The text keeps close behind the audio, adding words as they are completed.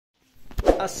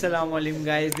अस्सलाम-u-Alikum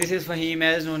guys, this is Faheem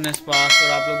as known as sparks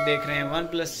और आप लोग देख रहे हैं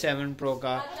OnePlus 7 Pro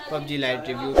का PUBG Lite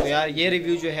रिव्यू। तो यार ये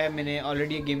रिव्यू जो है मैंने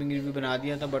ऑलरेडी एक गेमिंग रिव्यू बना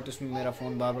दिया था, बट उसमें मेरा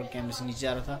फ़ोन बार बार कैमरे से नीचे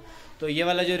आ रहा था। तो ये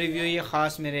वाला जो रिव्यू है ये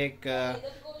ख़ास मेरे एक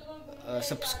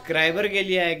सब्सक्राइबर के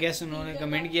लिए आई गेस, उन्होंने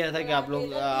कमेंट किया था कि आप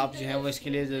जो है वो इसके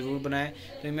लिए ज़रूर बनाएं,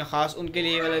 तो मैं ख़ास उनके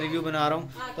लिए ये वाला रिव्यू बना रहा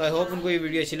हूँ। तो आई होप उनको ये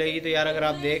वीडियो अच्छी लगेगी। तो यार अगर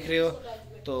आप देख रहे हो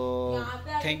तो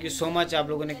थैंक यू सो मच, आप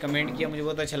लोगों ने कमेंट किया, मुझे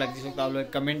बहुत अच्छा लगता है। जिस वक्त आप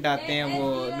लोग कमेंट आते हैं वो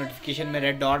नोटिफिकेशन में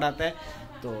रेड डॉट आता है।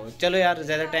 तो चलो यार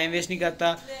ज़्यादा टाइम वेस्ट नहीं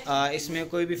करता। इसमें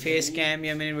कोई भी फेस कैम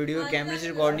या मैंने वीडियो कैमरे से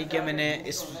रिकॉर्ड नहीं किया। मैंने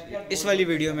इस वाली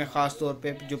वीडियो में ख़ास तौर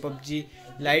पे जो PUBG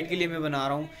लाइट के लिए मैं बना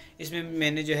रहा हूँ, इसमें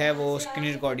मैंने जो है वो स्क्रीन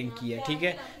रिकॉर्डिंग की है। ठीक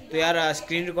है, तो यार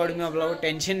स्क्रीन रिकॉर्डिंग में आप लोगों को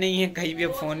टेंशन नहीं है, कहीं भी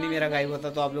अब फ़ोन नहीं मेरा गायब होता,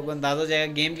 तो आप लोगों को अंदाज़ा हो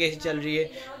जाएगा गेम कैसी चल रही है,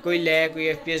 कोई लैग,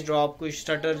 कोई FPS ड्रॉप, कोई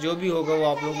स्टटर, जो भी होगा वो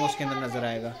आप लोगों को उसके अंदर नज़र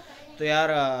आएगा। तो यार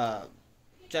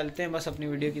चलते हैं बस अपनी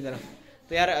वीडियो की तरफ।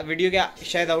 तो यार वीडियो क्या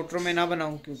शायद आउटरो में ना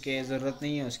बनाऊं क्योंकि ज़रूरत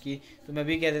नहीं है उसकी, तो मैं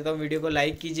भी कह देता हूँ वीडियो को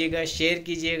लाइक कीजिएगा, शेयर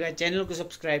कीजिएगा, चैनल को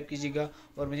सब्सक्राइब कीजिएगा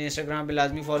और मुझे इंस्टाग्राम पे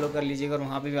लाजमी फॉलो कर लीजिएगा। और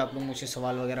वहाँ पे भी आप लोग मुझसे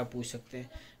सवाल वगैरह पूछ सकते हैं।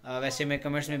 वैसे मैं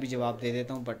कमेंट्स में भी जवाब दे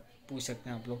देता हूँ, बट पूछ सकते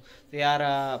हैं आप लोग। तो यार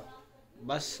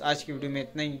बस आज की वीडियो में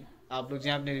इतना ही। आप लोग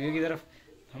जाएँ अपने रिव्यू की तरफ,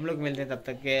 हम लोग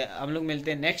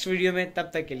मिलते हैं नेक्स्ट वीडियो में।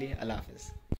 तब तक के लिए अल्लाह हाफिज़।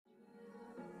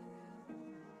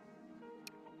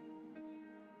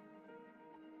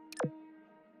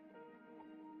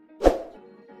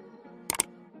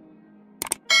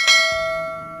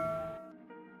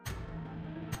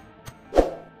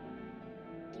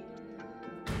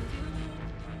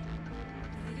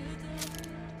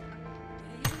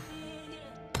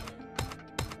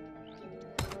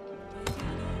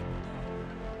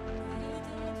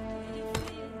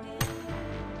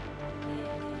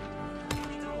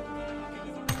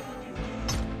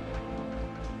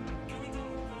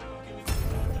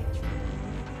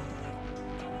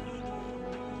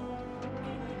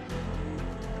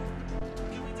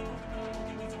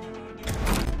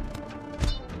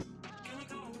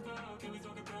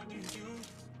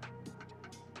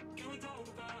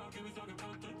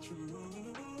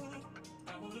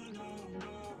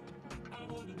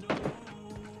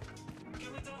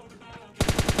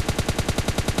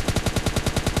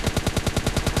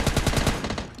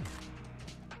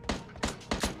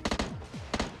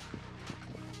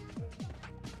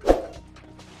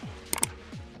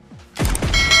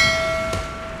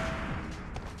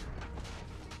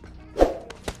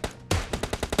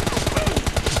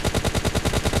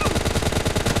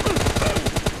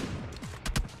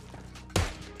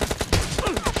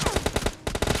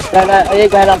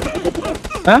 एक महीना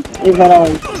हाँ एक महीना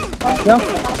क्यों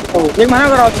एक महीना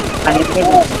करो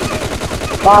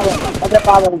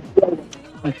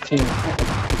अच्छा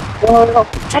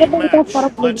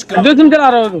जो तुम चला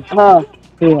रहे हो हाँ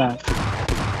ठीक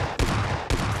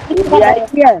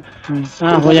है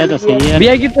हाँ हो जाए तो सही है।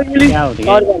 भैया कितने मिली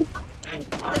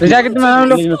कितने महीना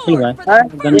लोग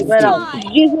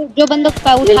जो बंदूक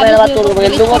पे उठा एक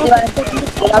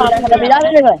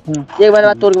बार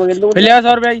बात तोड़ के दो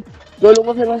 100 रुपए दो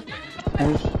लोगों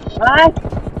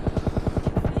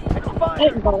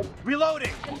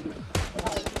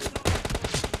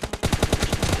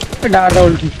फिर डाल दो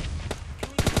उल्टी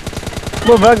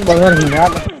वो बग बगर नहीं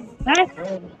यार।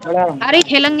 अरे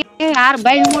खेलेंगे यार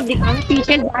भाई, वो दिखाने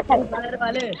पीछे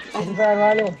वाले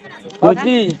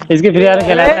इसकी फ्री फायर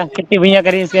खेला था। कितनी भैया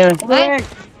करी इसके में,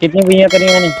 कितनी भैया करी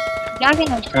मैंने क्या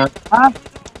खेला। हां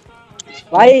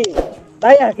भाई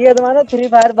भाई हकीकत मानो फ्री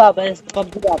फायर बाप है,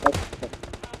 PUBG बाप है।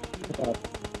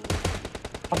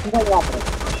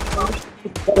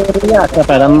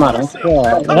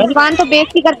 रिजवान तो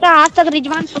बेइज्जती करता है, आज तक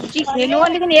रिजवान PUBG खेलो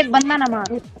लेकिन एक बंदा ना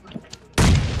मारो।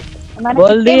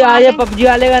 बोल दी आए PUBG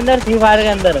वाले के अंदर फ्री फायर के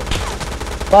अंदर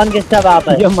कौन किसका बाप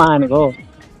है जो मान को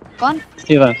कौन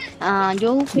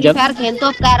जो फ्री फायर खेलतो।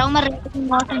 अब कह रहा हूँ मैं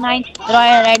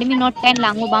Redmi Note 10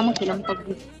 लाऊंगा, बामू खेलूंगा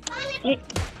PUBG।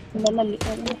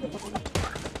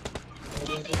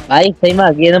 भाई सही में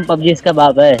एकदम PUBG इसका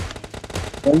बाप है,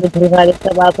 फ्री फायर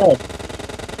इसका बाप है।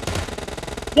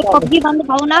 जब PUBG बंद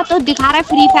हो ना तो दिखा रहा है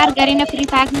फ्री फायर करे ना, फ्री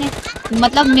फायर ने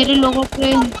मतलब मेरे लोगों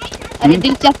के अरे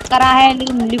दिलचस्प करा है,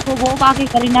 लेकिन लिखो वो बाकी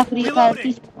करी ना फ्री फायर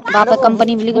की बाप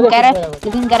कंपनी, लेकिन कह रहा है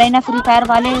लेकिन करे ना फ्री फायर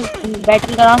वाले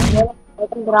बैटल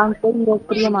ग्राउंड को ही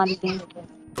लोकप्रिय मानते हैं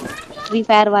फ्री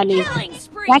फायर वाले।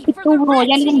 क्या कितना वो हो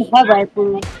जाए लेकिन है भाई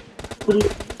पूरी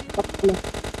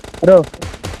ब्रो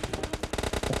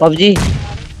PUBG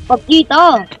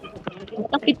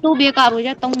तो कितना बेकार हो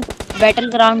जाए, तुम बैटल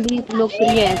ग्राउंड भी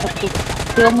लोकप्रिय है सब कुछ।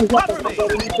 तो मुझे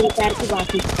फ्री फायर की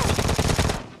बात ही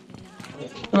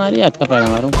तुम्हारी हाथ का पैर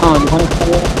मारूं। हाँ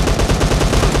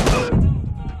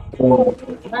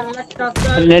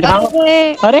नेट कहाँ?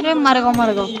 अरे अरे मर गो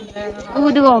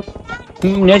कूद गो।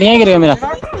 नेट यहीं गिर गया मेरा।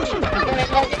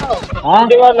 हाँ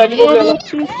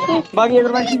बाकी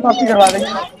अगर मैं चीज वापसी करवा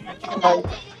देंगे भाई।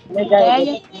 ले जाए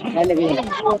ले गई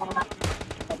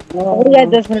हो गया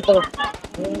 10 मिनट तो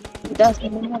 10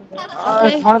 मिनट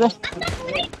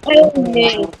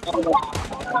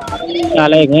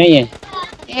साला एक है ये।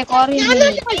 एक और ही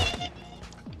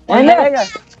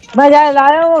मैं जा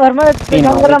लाया हूँ घर में तीन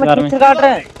काम करना बार में। मच्छर काट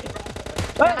रहे हैं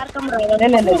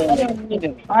ले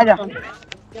आ जा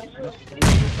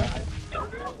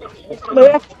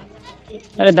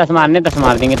अरे 10 मारने 10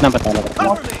 मार देंगे इतना पता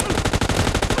लगा।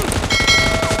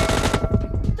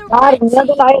 यार भैया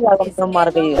तो लाएगा कम से कम मार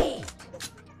के ये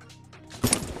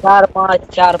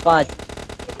 4-5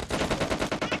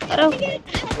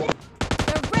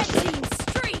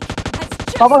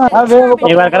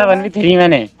 एक बार करा 1v3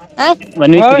 मैंने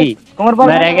 1v3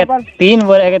 मैं रह गया 3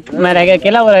 वो रह गया मैं रह गया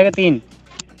अकेला वो रह गया 3।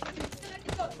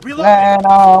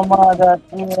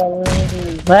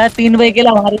 मैं 3 बजे के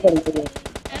लिए भारी पड़ी थी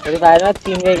तेरे फायर में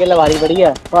 3 बजे के लिए भारी पड़ी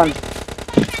है कौन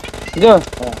जो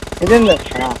इधर ले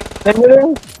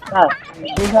हां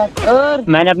और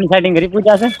मैंने अपनी सेटिंग करी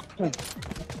पूजा से 3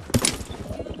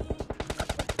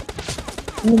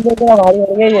 बजे के लिए भारी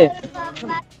पड़ गई ये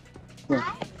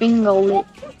पिंग उड़े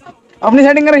अपनी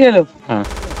सेटिंग कर खेलो। हाँ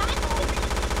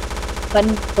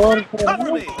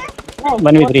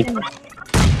 1v3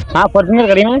 हाँ फॉर्च्यूनर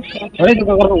करी मैं। अरे तो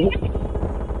कर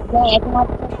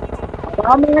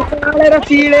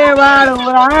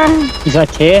इसा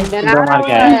 6 2 मार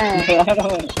के आया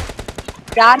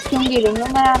 4 क्यों गिरूंगा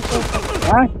मैं यार तो।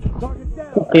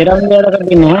 तेरा भी ज्यादा कर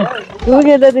दिन है तू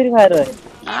खेलता तेरी फायर है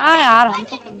हाँ यार हम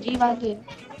तो PUBG वाले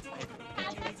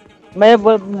मैं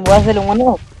वैसे लूंगा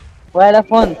ना वाला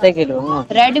फोन से खेलूंगा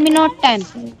Redmi Note 10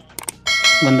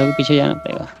 बंदों के पीछे जाना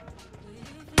पड़ेगा।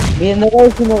 ये मेरा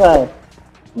इसी में का है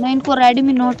मैं इनको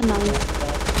Redmi Note ना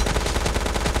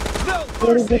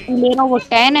तेरी बेटी ले रहा हूँ वो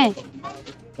 10 है।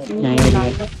 नहीं गिर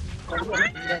गया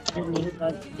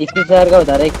 21,000 का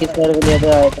बता रहा है 21,000 के लिए तो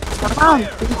आया था हाँ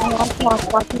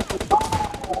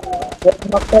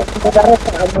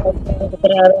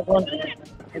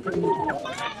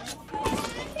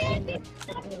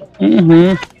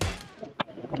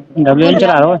डब्ल्यू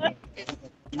चला रहा हो।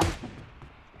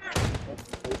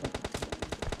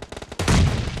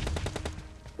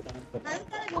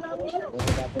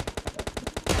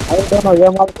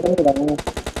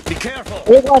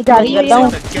 एक बार चार्ज करता हूँ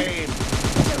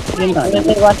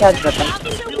एक बार चार्ज करता हूँ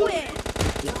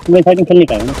मैं सेटिंग खेलने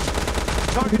का है ना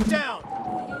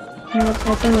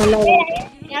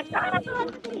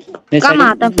कम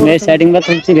आता है मैं सेटिंग में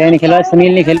तुमसे गया नहीं खेला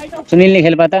सुनील नहीं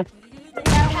खेल पाता।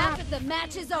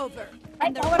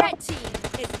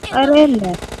 अरे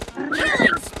ले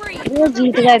वो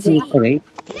जीत गए थे। जीत तो गई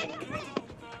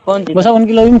कौन सी बस अब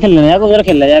उनकी लॉबी में खेलने जाके उधर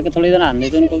खेल जाके थोड़ी देर आने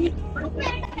दे उनको भी।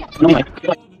 नो भाई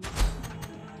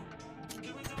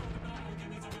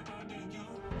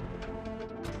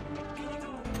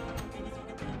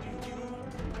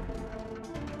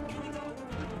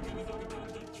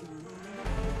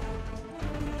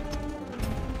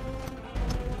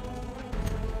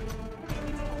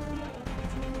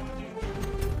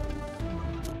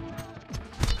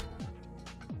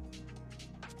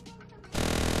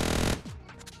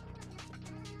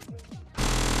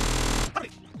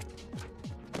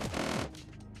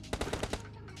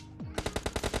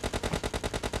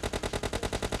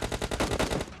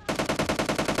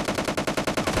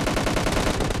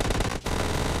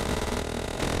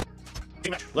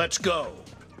Let's go.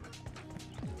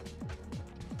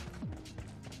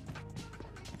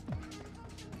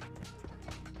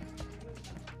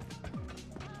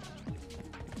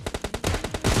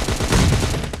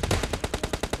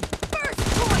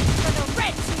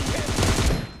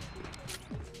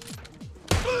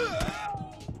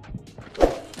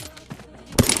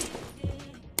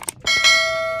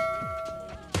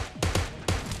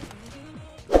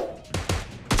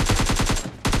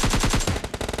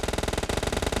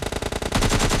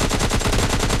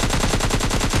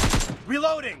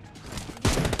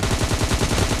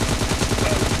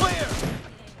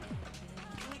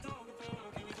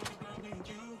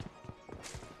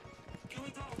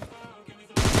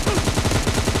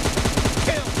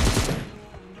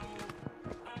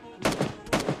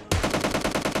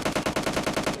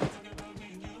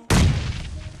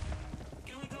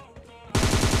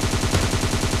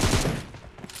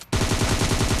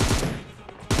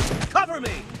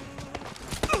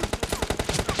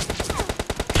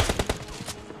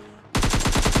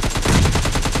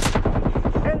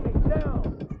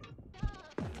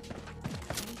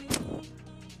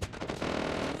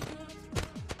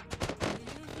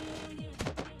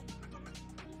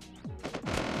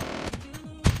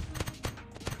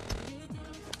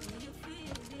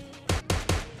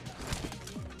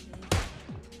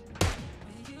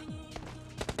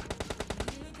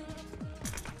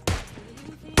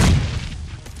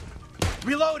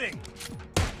 Reloading.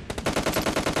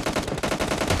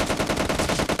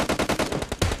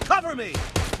 Cover me.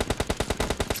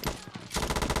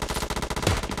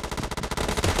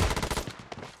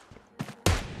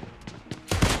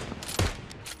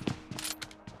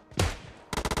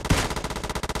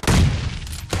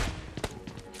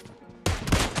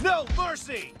 No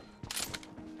mercy.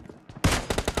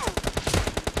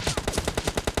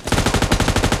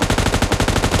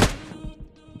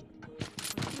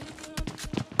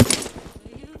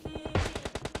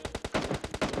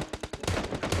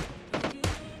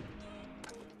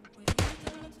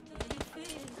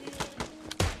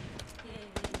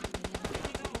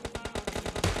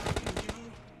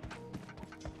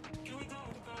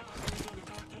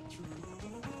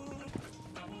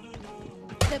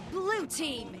 The blue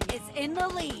team is in the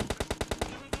lead.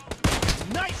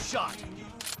 Nice shot.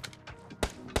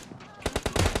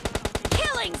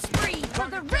 Killing spree for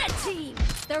the red team.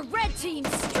 The red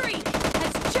team's streak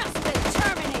has just been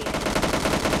terminated.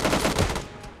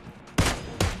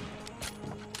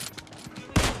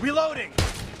 Reloading.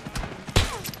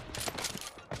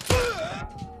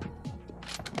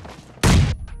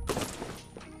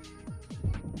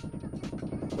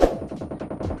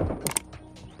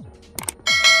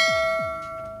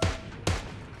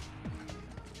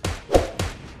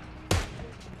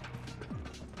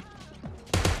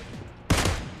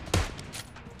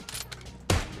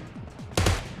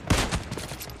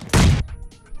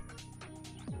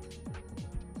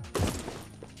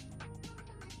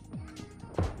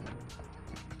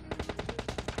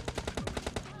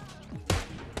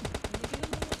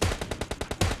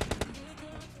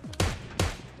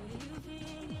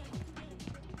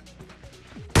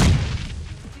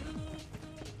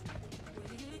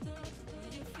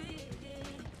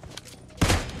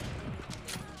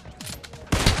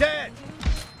 Dead.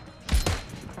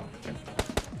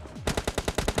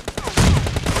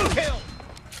 Kill.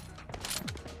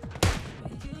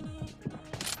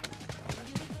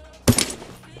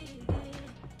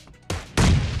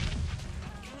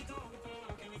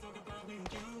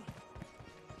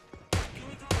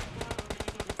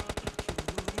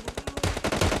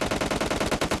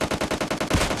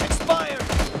 Expired.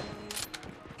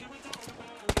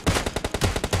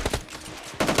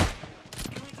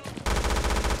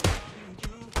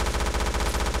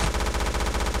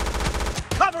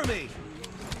 Cover me!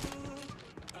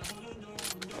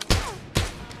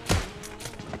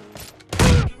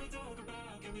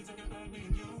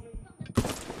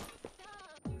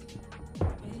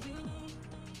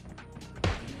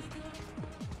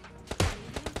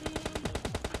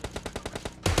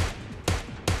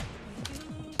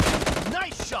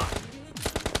 Nice shot!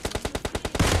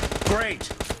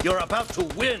 Great! You're about to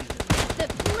win! The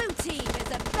blue team is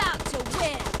about to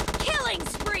win. Killing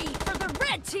spree for the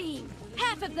red team.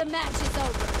 Half of the match is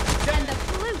over, and the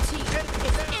blue team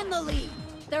is in the lead.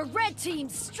 The red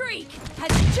team's streak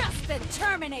has just been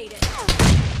terminated.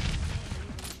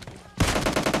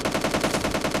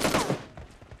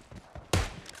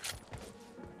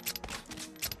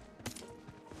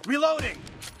 Reloading!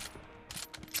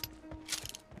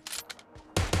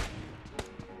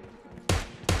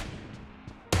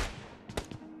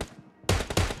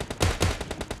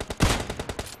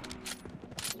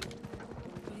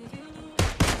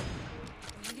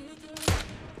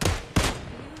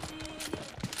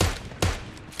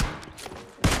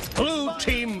 Blue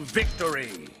team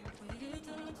victory!